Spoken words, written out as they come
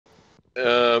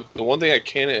The one thing I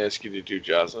can ask you to do,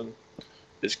 Jocelyn,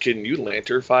 is can you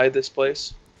lanternify this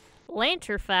place?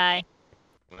 Lantrify.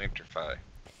 Electrify.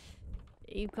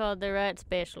 You called the right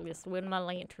specialist. When my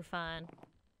lantrifying.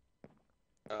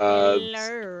 Uh,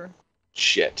 Hello.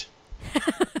 shit.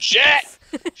 Shit!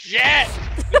 Shit!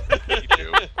 You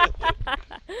do.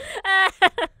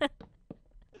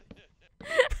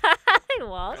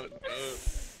 What?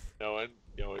 No one.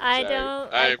 I Sorry.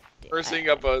 don't. I'm cursing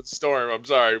up a storm. I'm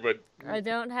sorry, but I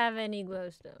don't have any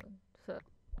glowstone. So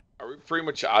are we pretty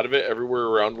much out of it everywhere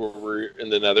around where we're in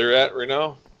the Nether at right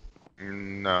now?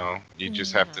 No, you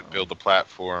just have to No. build a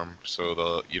platform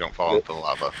so you don't fall into the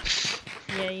lava.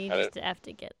 yeah, you Got just have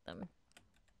to get them.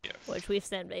 Yes. Which we've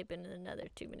sent Vapen in another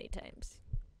too many times.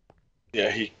 Yeah,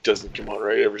 he doesn't come out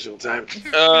right every single time.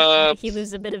 He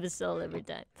loses a bit of his soul every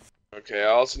time. Okay, I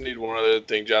also need one other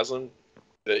thing, Jocelyn,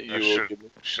 that you will give me.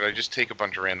 Should I just take a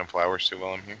bunch of random flowers too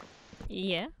while I'm here?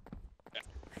 Yeah.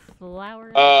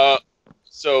 Flowers.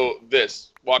 So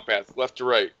this walk path, left to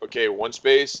right. Okay, one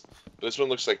space. This one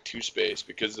looks like two space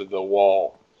because of the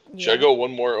wall. Yeah. Should I go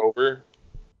one more over?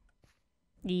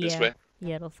 Yeah. This way?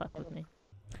 Yeah, it'll fuck with me.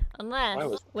 Unless. Why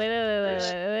was-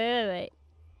 Wait.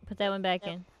 Put that one back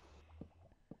in.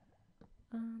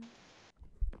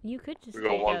 You could just We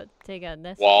go take out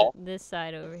this wall. this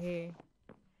side over here.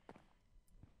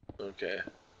 Okay.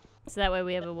 So that way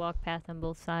we have a walk path on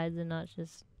both sides and not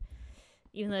just.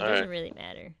 Even though it doesn't really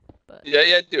matter. But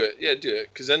Yeah, do it. Yeah, do it.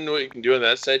 Because then what you can do on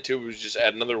that side too is just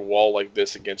add another wall like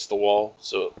this against the wall,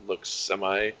 so it looks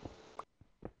semi,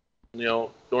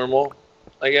 normal.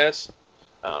 I guess.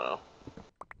 I don't know.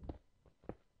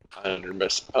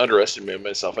 I underestimated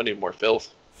myself. I need more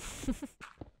filth.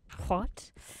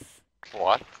 What?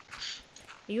 What?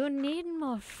 You need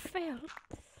more filth?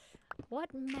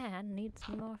 What man needs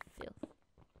more filth?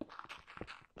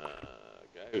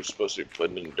 Guy who's supposed to be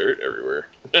putting in dirt everywhere.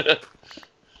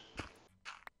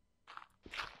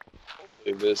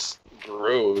 Hopefully this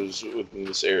grows within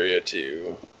this area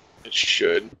too. It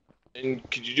should. And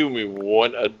could you do me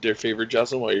one other favor,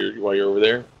 Jocelyn, while you're over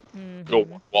there? Mm-hmm. Go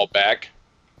one wall back.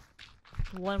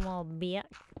 One wall back.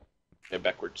 Yeah,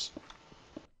 backwards.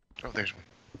 Oh, there's one.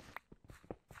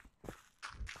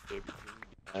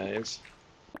 Nice.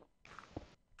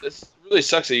 This really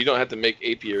sucks that you don't have to make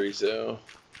apiaries though.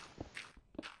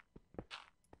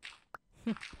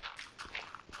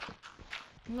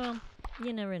 Well,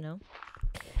 you never know.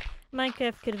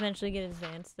 Minecraft could eventually get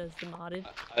advanced as the modded.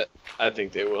 I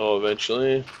think they will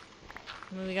eventually.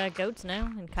 I mean, we got goats now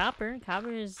and copper.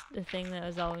 Copper is the thing that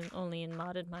was only in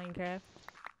modded Minecraft.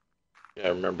 Yeah, I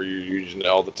remember you using it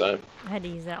all the time. I had to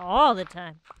use that all the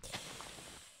time.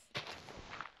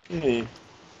 There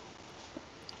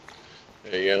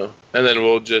you go. And then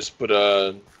we'll just put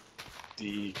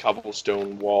the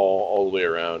cobblestone wall all the way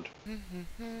around.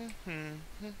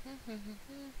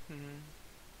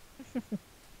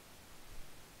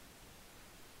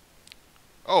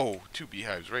 Oh, two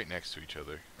beehives right next to each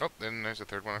other. Oh, then there's a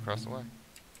third one across the way.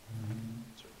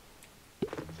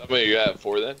 How many you have?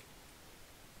 4 then?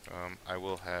 I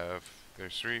will have.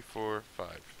 There's 3, 4, 5.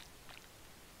 I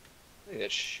think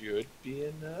that should be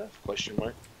enough. Question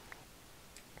mark.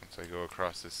 Once I go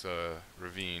across this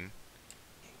ravine,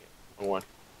 1.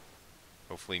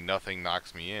 hopefully nothing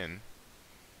knocks me in.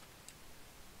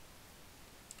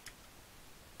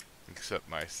 Except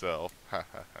myself.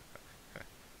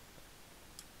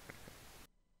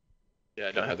 Yeah,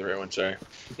 I don't have the right one. Sorry.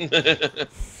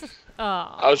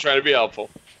 Oh. I was trying to be helpful.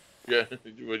 Yeah,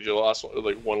 would you lost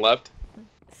one left?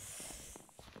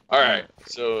 All right,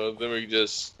 so then we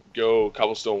just go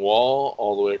cobblestone wall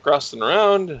all the way across and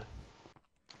around.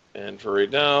 And for right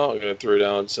now, I'm gonna throw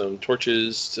down some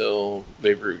torches till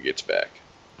Vapor gets back.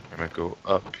 I'm gonna go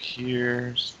up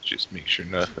here, just make sure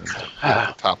nothing at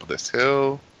the top of this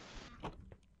hill.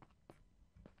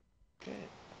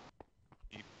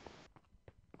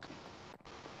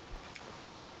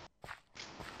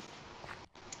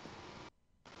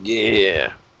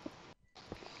 Yeah.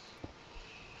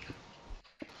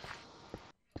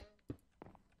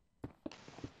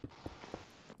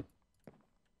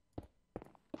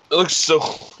 It looks so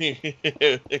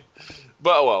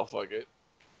but well, fuck it.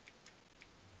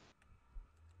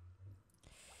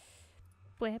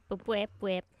 Whip, whip,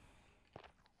 whip.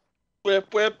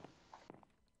 Whip, whip.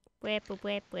 Whip,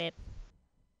 whip, whip.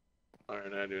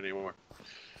 Alright, not do anymore.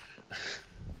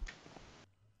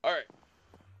 Alright.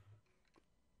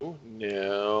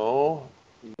 Now,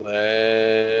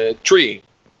 tree.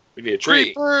 We need a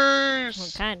tree. Creepers!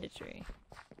 What kind of tree?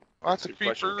 Lots of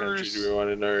What country creepers. do we want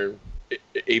in our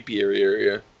apiary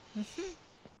area?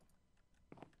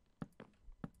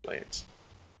 Plants.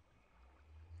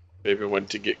 Maybe went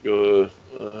to get good.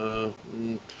 So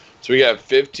we got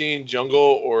 15 jungle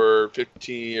or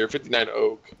 59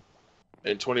 oak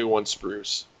and 21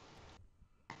 spruce.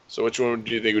 So which one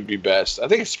do you think would be best? I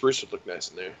think a spruce would look nice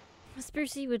in there. A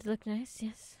sprucey would look nice,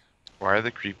 yes. Why are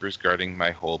the creepers guarding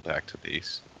my hole back to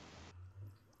base?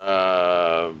 They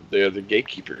are the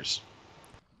gatekeepers.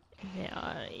 They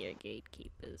are your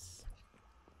gatekeepers.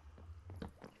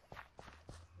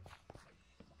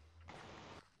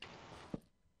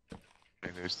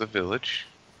 Okay, there's the village.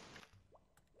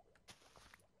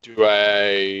 Do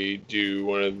I do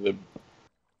one of the...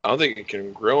 I don't think it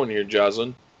can grow in here,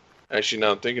 Jocelyn. Actually,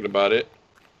 now I'm thinking about it.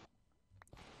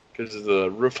 Because of the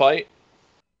roof height.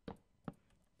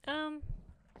 You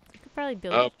could probably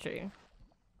build a tree.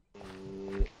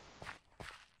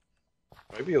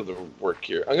 Might be able to work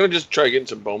here. I'm gonna just try getting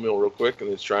some bone meal real quick and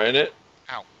then trying it.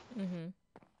 Ow. And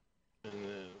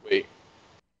then wait.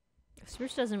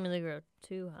 Spruce doesn't really grow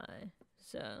too high,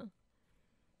 so.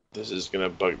 This is gonna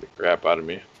bug the crap out of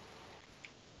me.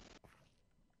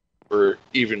 We're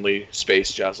evenly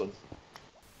spaced, Jocelyn.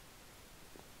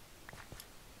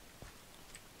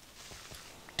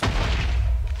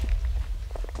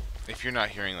 If you're not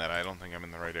hearing that, I don't think I'm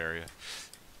in the right area.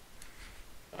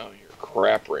 Oh, you're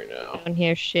crap right now. I don't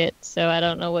hear shit, so I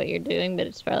don't know what you're doing, but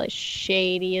it's probably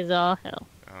shady as all hell.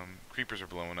 Creepers are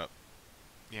blowing up.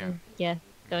 Yeah. Yeah,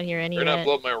 don't hear any You're of not that.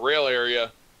 blowing up my rail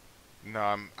area. No,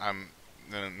 I'm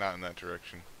not in that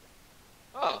direction.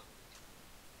 Oh.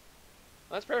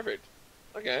 That's perfect.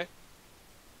 Okay.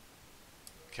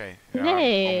 Okay, yeah,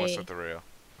 Hey. I'm almost at the rail.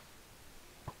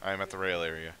 I'm at the rail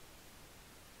area.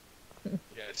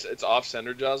 Yeah, it's off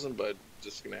center, Jocelyn, but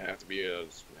just gonna have to be I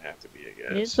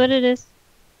guess. It is what it is.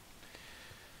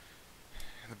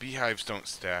 The beehives don't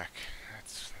stack.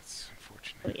 That's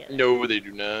unfortunate. Oh, yeah. No, they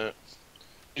do not.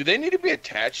 Do they need to be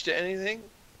attached to anything?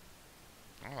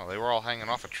 Oh, they were all hanging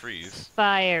off of trees.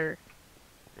 Fire.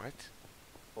 What?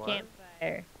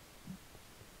 Campfire.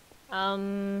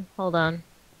 Hold on.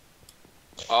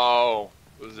 Oh,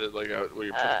 was it like where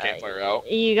you put the campfire out?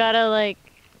 You gotta, like,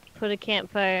 put a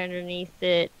campfire underneath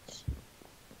it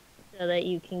so that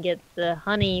you can get the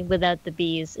honey without the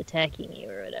bees attacking you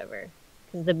or whatever.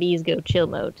 Because the bees go chill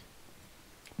mode.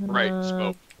 Right,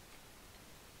 smoke.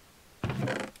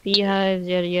 Beehives,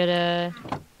 yada yada.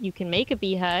 You can make a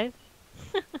beehive.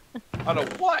 Out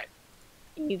of what?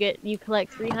 You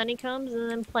collect 3 honeycombs and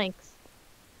then planks.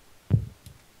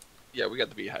 Yeah, we got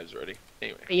the beehives already.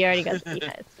 Anyway. But you already got the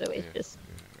beehives, so it's just...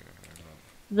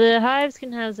 The hives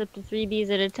can house up to 3 bees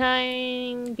at a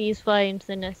time. Bees fly into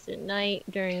the nest at night,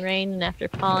 during rain, and after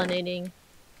pollinating.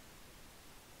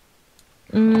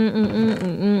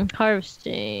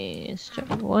 Harvesting.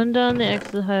 Start 1 down the X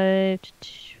of the hive.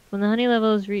 When the honey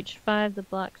level is reached 5, the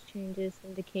box changes,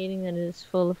 indicating that it is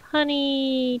full of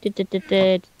honey.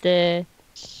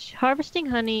 Harvesting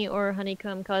honey or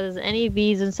honeycomb causes any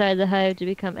bees inside the hive to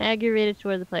become aggravated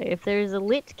toward the player. If there is a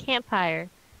lit campfire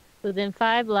within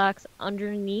 5 blocks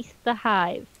underneath the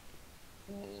hive,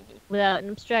 without an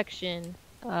obstruction,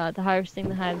 the harvesting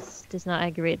the hives does not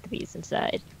aggravate the bees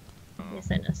inside.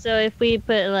 Yes, I know. So if we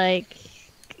put, like,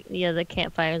 yeah, the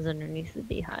campfires underneath the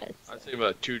beehives. I'd say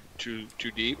about two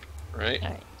deep, right?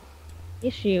 Alright. The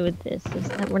issue with this is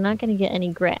that we're not going to get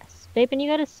any grass. Vapen, you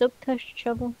got a silk touch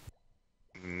shovel?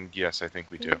 Yes, I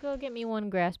think we Can do. you go get me 1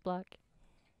 grass block?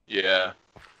 Yeah.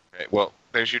 Okay, well,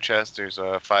 there's your chest. There's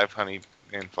 5 honey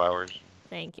and flowers.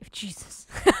 Thank you, Jesus.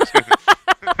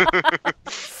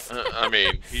 I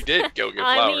mean, he did go get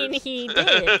flowers. I mean, he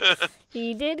did.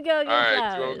 He did go get flowers.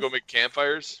 Alright, do you want to go make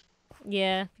campfires?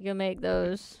 Yeah, you go make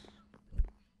those.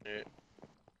 Yeah.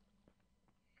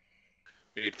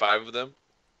 We need 5 of them.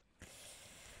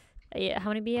 Yeah, how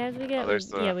many beehives we get? there's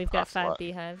the Yeah, we've got 5 ocelot.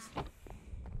 beehives.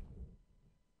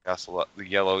 Ocelot, the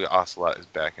yellow ocelot is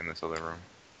back in this other room.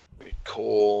 We need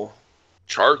coal.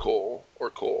 Charcoal or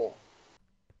coal.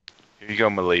 Here you go,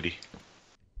 milady.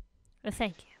 Oh,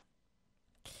 thank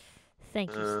you. Thank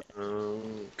you, sir.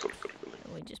 Cool.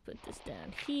 And we just put this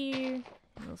down here.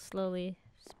 And we'll slowly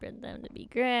spread them to be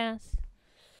grass.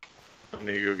 I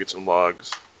need to go get some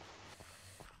logs.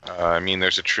 I mean,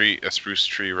 there's a spruce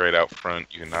tree right out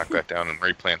front. You can knock that down and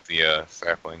replant the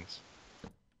saplings.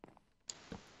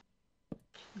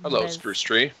 Hello, Res- spruce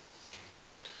tree.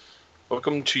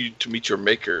 Welcome to meet your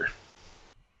maker.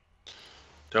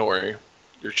 Don't worry,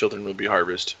 your children will be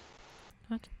harvested.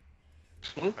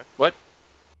 What? What?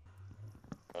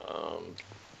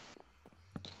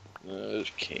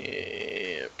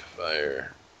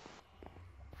 Campfire.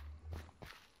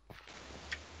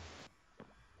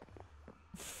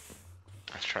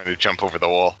 I was trying to jump over the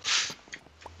wall.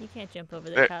 You can't jump over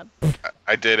the There- top.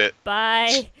 I did it.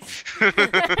 Bye.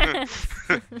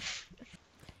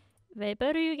 Wait,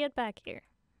 how do you get back here?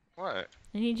 What?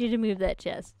 I need you to move that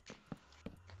chest.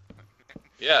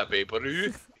 Yeah, babe. What are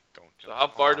you? Don't So jump how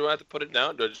far off. do I have to put it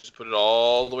down? Do I just put it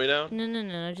all the way down?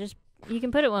 No. Just you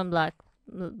can put it one block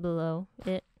below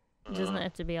it. It doesn't Uh,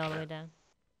 have to be all the way down.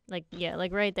 Like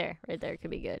like right there. Right there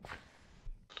could be good.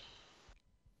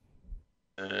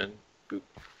 and boop.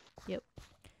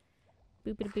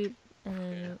 Boopity boop, and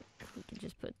then we can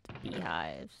just put the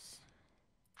beehives.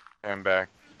 I'm back.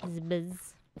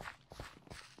 Zbizz.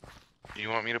 Do you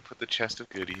want me to put the chest of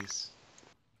goodies?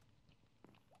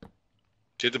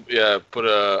 Yeah, put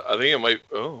a. I think it might.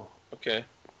 Oh, okay.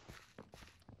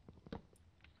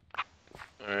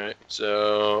 All right.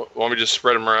 So, want me to just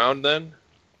spread them around then?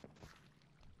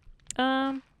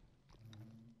 Nope.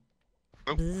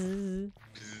 Nope. Bzz.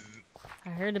 I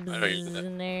heard a I don't use bzz that.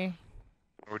 in there.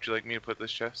 Where would you like me to put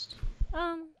this chest?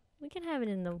 We can have it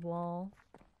in the wall.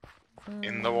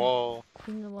 In the wall.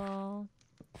 In the wall.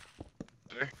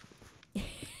 There.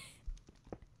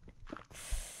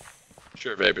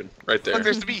 Sure, Vapen. Right there. Look,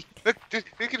 there's the bee. Look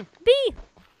at him. Bee!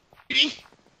 Bee.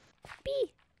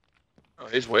 Bee! Oh,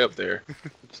 he's way up there.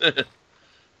 And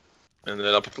then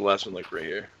I'll put the last one like right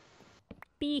here.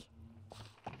 Bee!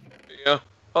 There you go.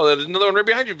 Oh, there's another one right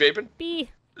behind you, Vapen. Bee!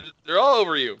 They're all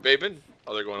over you, Vapen.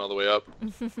 Oh, they're going all the way up.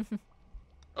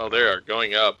 Oh, they are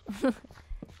going up.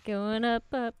 Going up,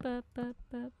 up, up, up,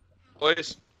 up.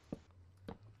 Place.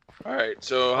 All right.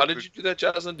 So, how did you do that,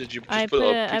 Jocelyn? Did you just I put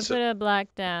put a piece of... a block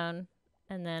down,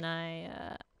 and then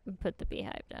I put the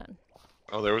beehive down.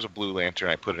 Oh, there was a blue lantern.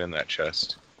 I put it in that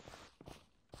chest.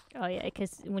 Oh yeah,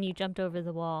 because when you jumped over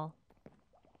the wall.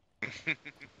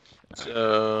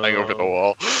 So... Flying over the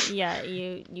wall. Yeah,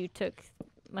 you took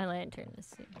my lantern. Let's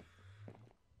see.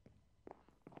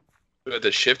 With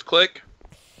the shift click?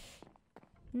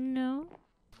 No.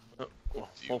 Oh, well,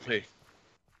 hopefully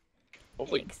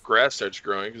Thanks. grass starts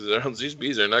growing, because these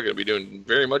bees are not going to be doing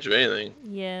very much of anything.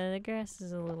 Yeah, the grass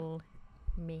is a little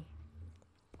me.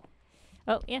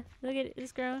 Oh yeah, look at it.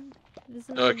 It's growing. There's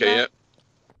another Okay, yeah. block.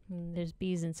 There's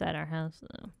bees inside our house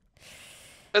though.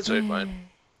 That's really fine.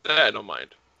 I don't mind.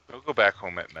 They'll go back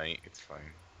home at night. It's fine.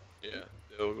 Yeah,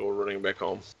 they'll go running back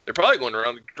home. They're probably going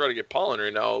around to try to get pollen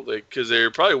right now, because they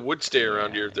probably would stay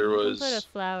around here if there You was... can put a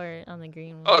flower on the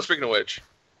green one. Oh, speaking of which,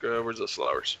 where's those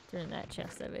flowers? They're in that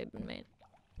chest that they've been made.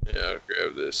 Yeah, I'll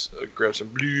grab this. I'll grab some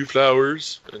blue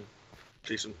flowers and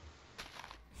see some.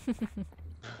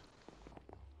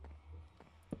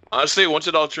 Honestly, once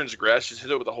it all turns to grass, just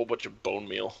hit it with a whole bunch of bone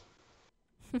meal.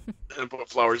 And put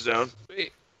flowers down.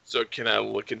 Wait, so can I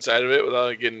look inside of it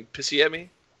without it getting pissy at me?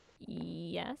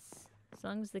 Yes, as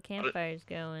long as the campfire's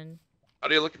going. How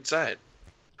do you look inside?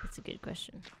 That's a good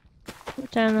question.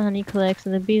 What time the honey collects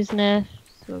in the bee's nest,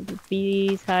 so the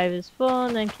bee's hive is full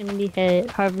and then can be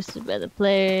harvested by the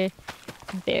player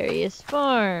in various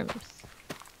forms.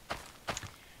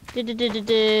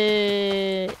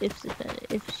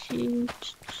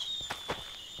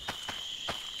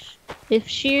 If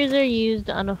shears are used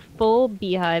on a full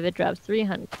beehive, it drops 3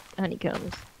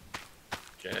 honeycombs.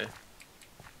 Okay.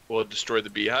 Will it destroy the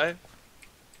beehive?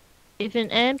 If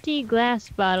an empty glass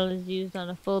bottle is used on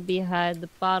a full beehive, the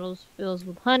bottle fills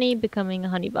with honey, becoming a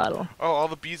honey bottle. Oh, all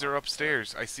the bees are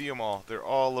upstairs. I see them all. They're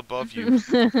all above you.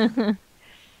 Leave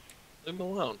them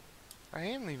alone. I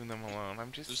am leaving them alone.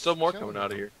 I'm just. There's still more chilling. coming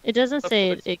out of here. It doesn't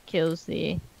say it kills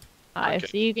the hive, Okay.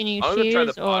 so you can use I'm gonna try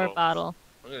shears the or bottle. bottle.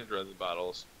 I'm gonna try the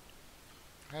bottles.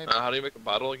 I- How do you make a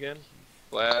bottle again?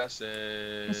 Glass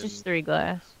and... It's just 3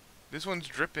 glass. This one's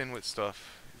dripping with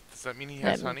stuff. Does that mean he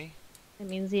has That- honey? That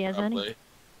means he has honey. Probably.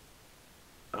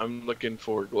 I'm looking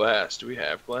for glass. Do we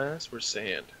have glass? Where's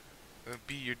sand?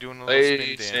 Bee, you're doing a little spin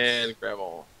Clay, dance. sand,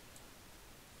 gravel.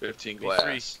 15 Be glass.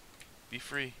 free. Be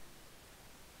free.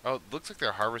 Oh, it looks like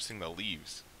they're harvesting the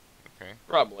leaves. Okay.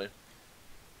 Probably.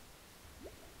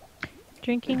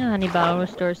 Drinking a honey bottle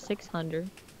restores 600.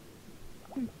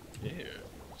 Yeah.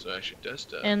 So I should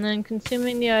test that. And then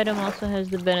consuming the item also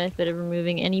has the benefit of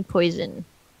removing any poison.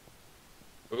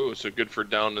 Oh, so good for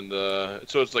down in the...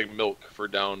 So it's like milk for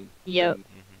down... Yep. in-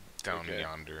 Down Okay.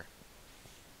 yonder.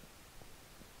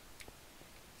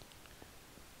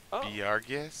 Oh. Be our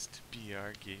guest. Be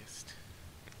our guest.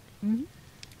 Mhm.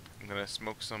 I'm gonna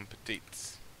smoke some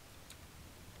potatoes.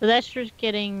 So that's just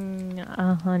getting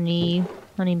a honey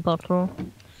bottle.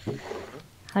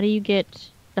 How do you get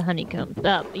the honeycombs?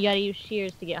 Oh, you gotta use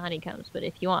shears to get honeycombs, but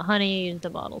if you want honey, use the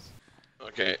bottles.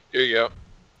 Okay, here you go.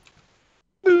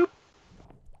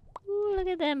 Ooh, look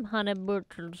at them honey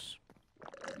bottles.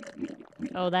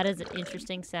 Oh, that is an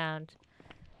interesting sound.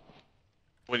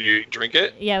 When you drink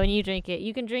it? Yeah, when you drink it.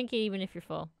 You can drink it even if you're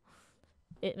full.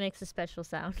 It makes a special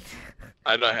sound.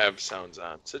 I don't have sounds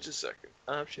on. Such a second.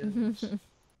 Options.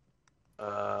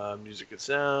 Music and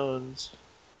sounds.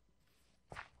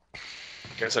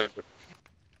 Guess I put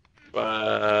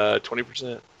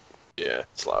 20%. Yeah,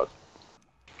 it's loud.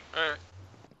 Alright.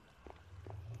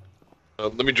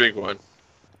 Let me drink one.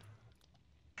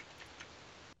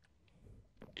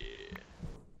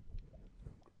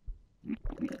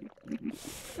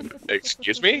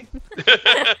 Excuse me?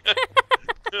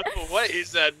 What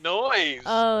is that noise?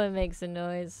 Oh, it makes a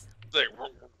noise. It's like,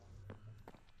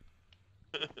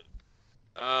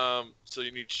 so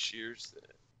you need shears then.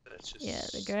 That's just Yeah,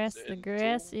 the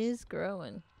grass is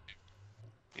growing.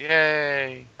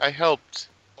 Yay! I helped.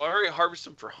 Well, I already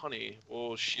harvested them for honey.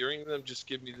 Will shearing them just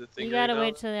give me the thing? You gotta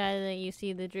wait till either you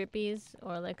see the drippies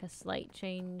or like a slight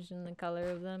change in the color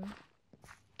of them.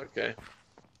 Okay.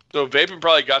 So Vapen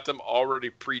probably got them already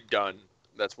pre-done.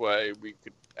 That's why we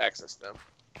could access them.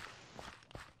 I'm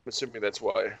assuming that's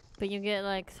why. But you get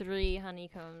like 3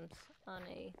 honeycombs on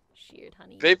a sheared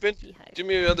honey Vapen, beehive. do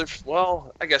me another.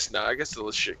 Well, I guess not. I guess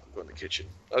the shit can go in the kitchen.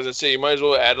 I was gonna say you might as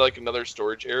well add like another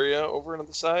storage area over on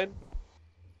the side.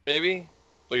 Maybe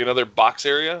like another box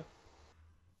area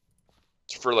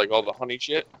for like all the honey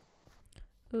shit.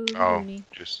 Ooh, Oh, honey.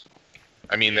 just.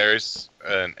 I mean, there's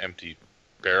an empty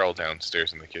barrel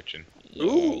downstairs in the kitchen. Yeah,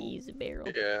 Ooh. use a barrel.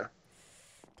 Yeah.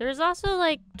 There's also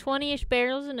like 20-ish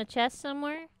barrels in a chest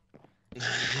somewhere.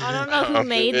 I don't know who Oh,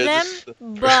 made it them, is.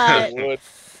 but Wood.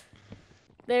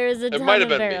 there is a It ton might of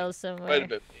have been me. barrels Might somewhere. have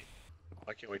been me.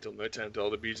 I can't wait till nighttime till all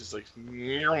the bees just like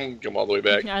come all the way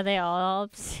back. Are they all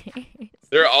upstairs?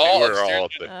 They're all They were upstairs all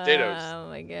in the up potatoes. Oh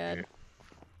my god. Yeah.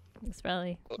 That's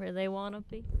probably where they want to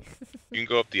be. You can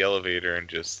go up the elevator and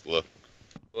just look.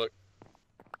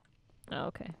 Oh,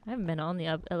 okay. I haven't been on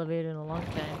the elevator in a long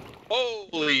time.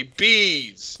 Holy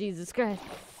bees! Jesus Christ.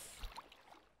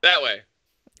 That way.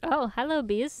 Oh, hello,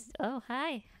 bees. Oh,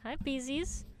 hi. Hi,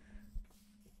 beesies.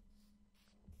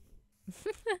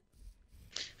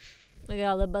 Look at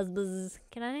all the buzzes.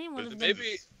 Can I name one of them?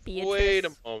 Maybe Beatrice? wait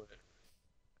a moment.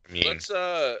 I mean, Let's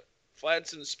flatten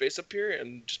some space up here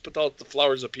and just put all the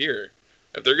flowers up here.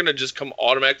 If they're gonna just come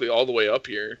automatically all the way up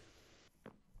here.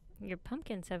 Your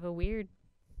pumpkins have a weird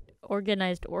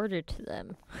organized order to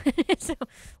them. So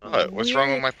what's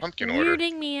wrong with my pumpkin order?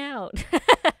 weirding me out.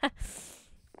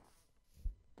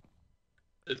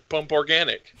 It's pump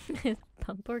organic.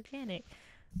 Pump organic.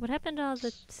 What happened to all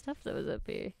the stuff that was up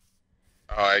here?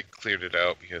 Oh, I cleared it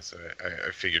out because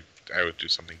I figured I would do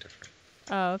something different.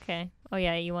 Oh, okay. Oh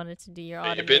yeah, you wanted to do your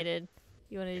Hey, automated.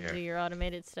 You wanted to Yeah. do your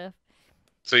automated stuff.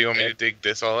 So you want me to dig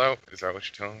this all out? Is that what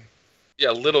you're telling me?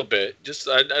 Yeah, a little bit. Just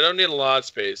I don't need a lot of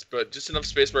space, but just enough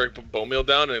space where I can put bone meal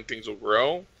down and things will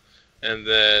grow. And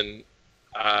then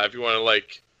if you want to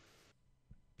like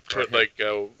put Right. like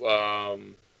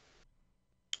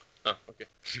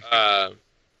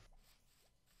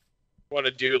want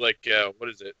to do like what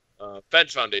is it?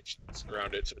 Fence foundations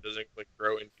around it so it doesn't like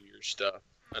grow into your stuff.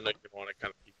 And like you want to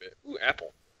kind of keep it. Ooh,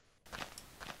 apple.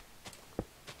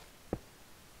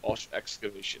 Walsh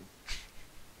excavation.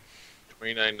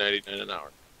 $29.99 an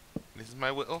hour. This is my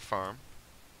little farm.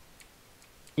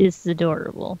 It's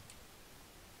adorable.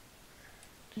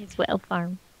 It's well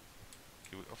farm.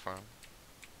 Your little farm.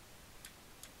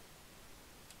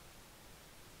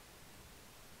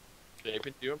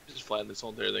 David, do you want to just flatten this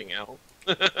whole entire thing out?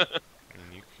 I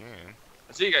mean, you can.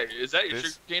 I see you guys. Is that your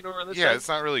This- sugar cane over on this Yeah, side? it's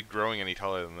not really growing any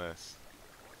taller than this.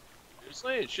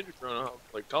 Seriously, it should have grown up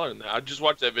like taller than that. I just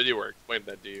watched that video where I explained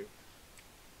that to you.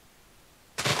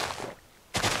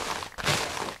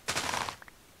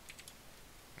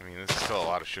 I mean, this is still a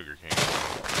lot of sugar cane.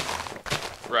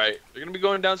 Right. They're gonna be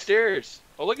going downstairs.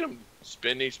 Oh, look at them.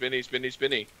 Spinny, spinny, spinny,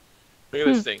 spinny. Look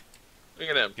at this thing. Look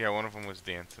at them. Yeah, one of them was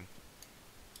dancing.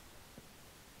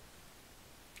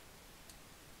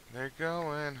 They're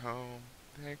going home.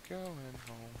 They're going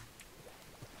home.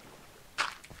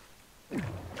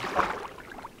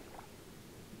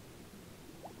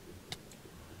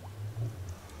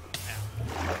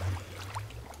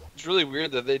 It's really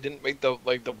weird that they didn't make the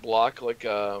block like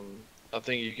a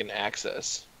thing you can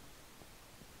access.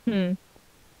 Hmm.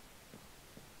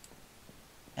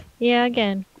 Yeah,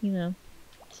 again, you know,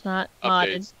 it's not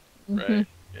modded. Updates. Mhm. Right.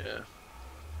 Yeah.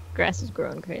 Grass is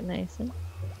growing quite nice.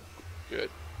 Good.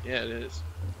 Yeah, it is.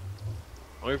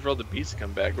 I'm waiting for all the bees to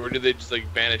come back, or do they just like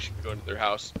vanish and go into their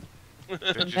house? They're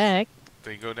Come just- back.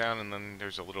 They go down and then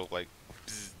there's a little like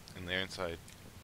bzz in their inside.